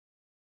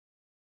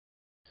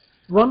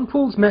Ron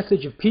Paul's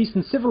message of peace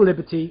and civil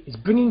liberty is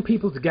bringing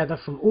people together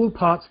from all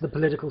parts of the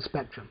political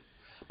spectrum.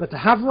 But to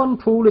have Ron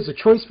Paul as a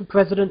choice for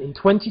president in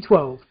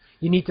 2012,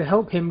 you need to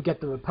help him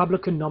get the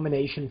Republican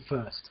nomination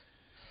first.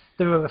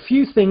 There are a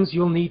few things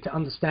you'll need to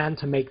understand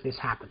to make this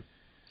happen.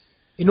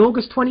 In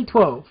August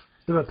 2012,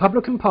 the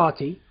Republican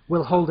Party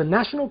will hold a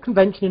national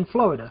convention in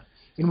Florida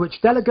in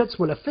which delegates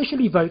will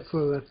officially vote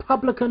for a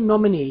Republican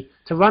nominee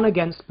to run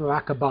against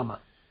Barack Obama.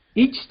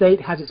 Each state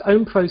has its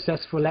own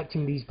process for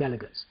electing these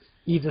delegates,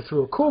 either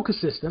through a caucus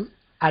system,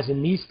 as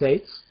in these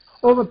states,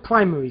 or a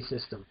primary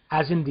system,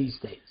 as in these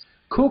states.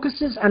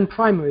 Caucuses and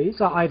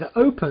primaries are either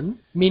open,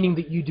 meaning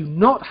that you do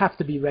not have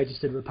to be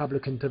registered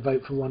Republican to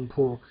vote for Ron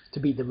Paul to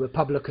be the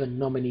Republican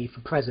nominee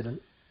for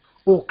president,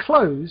 or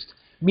closed,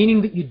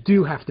 meaning that you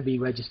do have to be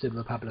registered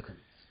Republican.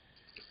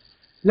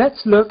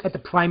 Let's look at the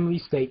primary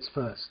states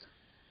first.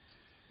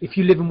 If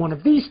you live in one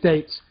of these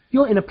states,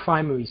 you're in a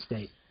primary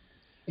state.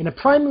 In a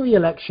primary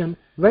election,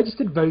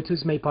 registered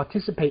voters may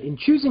participate in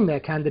choosing their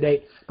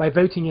candidate by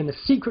voting in a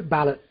secret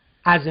ballot,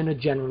 as in a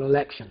general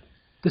election.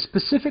 The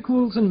specific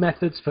rules and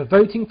methods for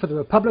voting for the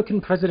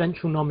Republican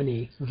presidential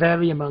nominee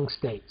vary among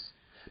states,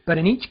 but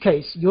in each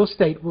case, your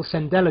state will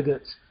send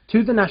delegates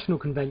to the National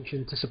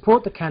Convention to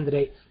support the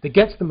candidate that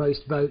gets the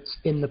most votes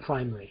in the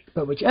primary.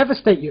 But whichever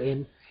state you're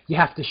in, you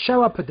have to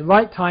show up at the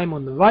right time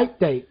on the right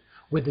date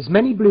with as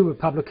many blue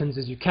Republicans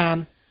as you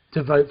can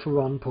to vote for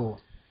Ron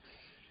Paul.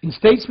 In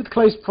states with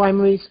closed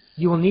primaries,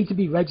 you will need to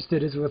be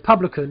registered as a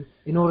Republican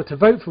in order to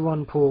vote for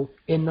Ron Paul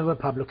in the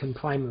Republican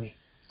primary.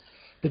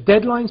 The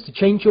deadlines to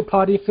change your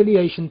party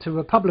affiliation to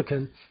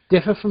Republican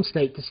differ from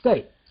state to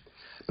state,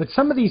 but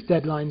some of these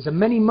deadlines are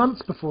many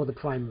months before the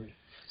primary.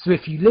 So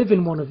if you live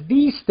in one of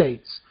these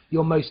states,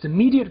 your most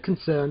immediate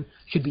concern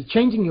should be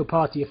changing your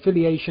party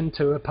affiliation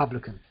to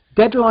Republican.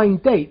 Deadline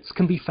dates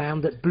can be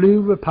found at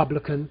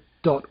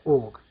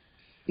bluerepublican.org.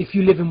 If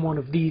you live in one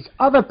of these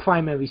other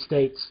primary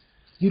states,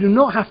 you do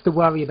not have to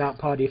worry about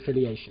party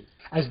affiliation,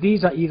 as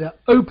these are either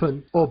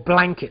open or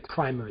blanket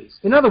primaries.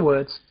 In other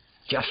words,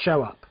 just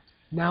show up.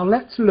 Now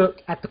let's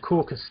look at the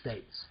caucus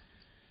states.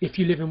 If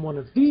you live in one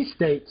of these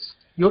states,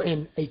 you're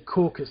in a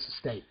caucus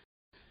state.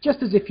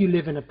 Just as if you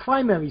live in a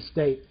primary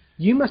state,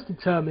 you must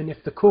determine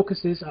if the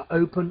caucuses are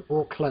open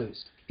or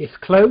closed. If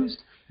closed,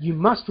 you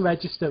must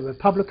register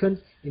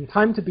Republican in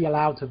time to be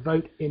allowed to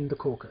vote in the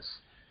caucus.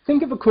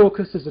 Think of a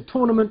caucus as a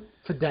tournament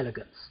for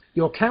delegates.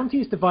 Your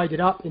county is divided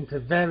up into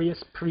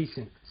various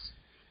precincts.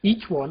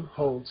 Each one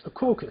holds a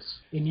caucus.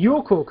 In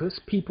your caucus,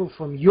 people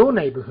from your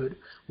neighborhood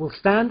will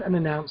stand and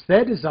announce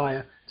their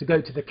desire to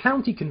go to the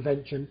county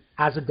convention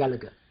as a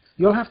delegate.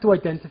 You'll have to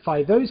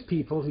identify those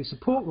people who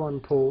support Ron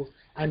Paul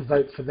and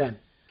vote for them.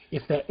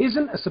 If there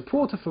isn't a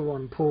supporter for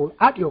Ron Paul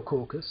at your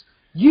caucus,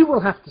 you will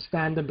have to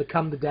stand and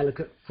become the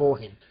delegate for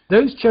him.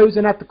 Those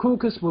chosen at the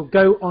caucus will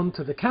go on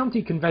to the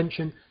county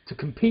convention to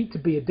compete to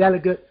be a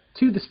delegate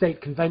to the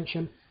state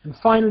convention and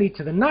finally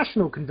to the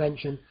national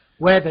convention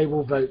where they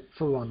will vote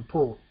for Ron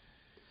Paul.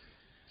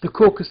 The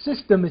caucus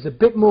system is a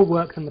bit more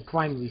work than the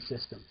primary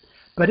system,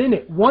 but in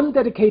it, one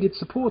dedicated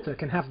supporter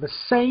can have the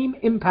same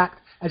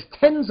impact as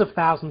tens of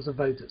thousands of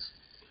voters.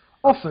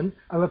 Often,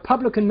 a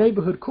Republican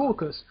neighborhood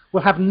caucus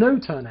will have no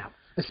turnout,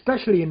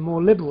 especially in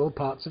more liberal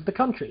parts of the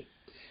country.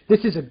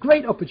 This is a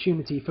great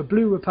opportunity for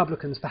blue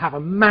Republicans to have a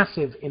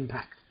massive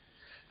impact.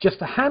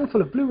 Just a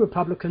handful of blue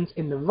Republicans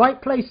in the right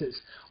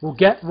places will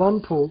get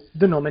Ron Paul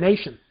the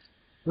nomination.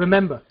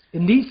 Remember,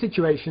 in these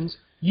situations,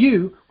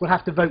 you will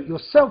have to vote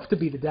yourself to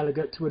be the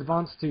delegate to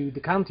advance to the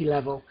county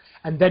level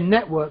and then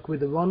network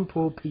with the Ron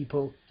Paul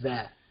people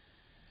there.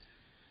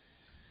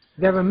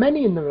 There are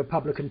many in the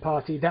Republican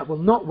Party that will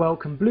not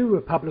welcome blue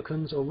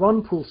Republicans or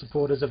Ron Paul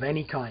supporters of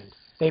any kind.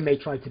 They may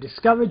try to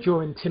discourage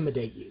or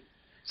intimidate you.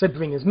 So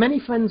bring as many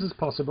friends as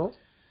possible,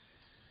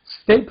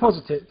 stay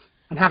positive,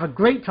 and have a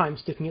great time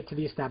sticking it to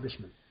the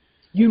establishment.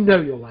 You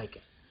know you'll like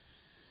it.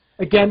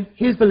 Again,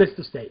 here's the list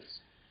of states.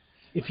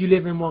 If you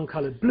live in one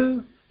colored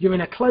blue, you're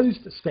in a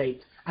closed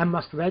state and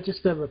must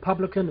register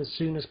Republican as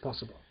soon as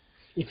possible.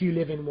 If you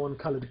live in one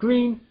colored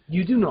green,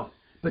 you do not,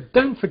 but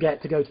don't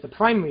forget to go to the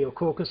primary or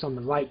caucus on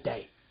the right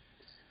day.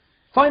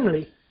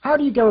 Finally, how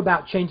do you go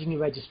about changing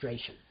your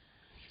registration?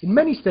 In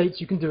many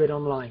states you can do it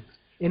online.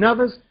 In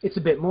others, it's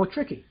a bit more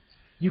tricky.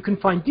 You can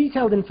find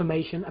detailed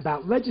information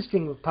about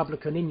registering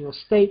Republican in your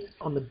state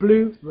on the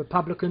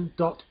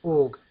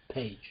bluerepublican.org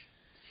page.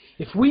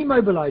 If we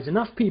mobilize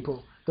enough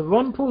people, the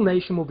Ron Paul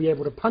Nation will be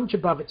able to punch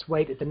above its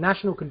weight at the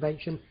National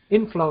Convention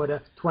in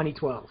Florida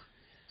 2012.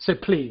 So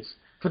please,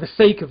 for the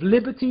sake of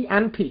liberty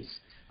and peace,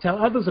 tell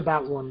others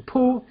about Ron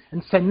Paul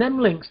and send them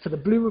links to the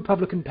Blue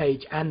Republican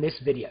page and this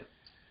video.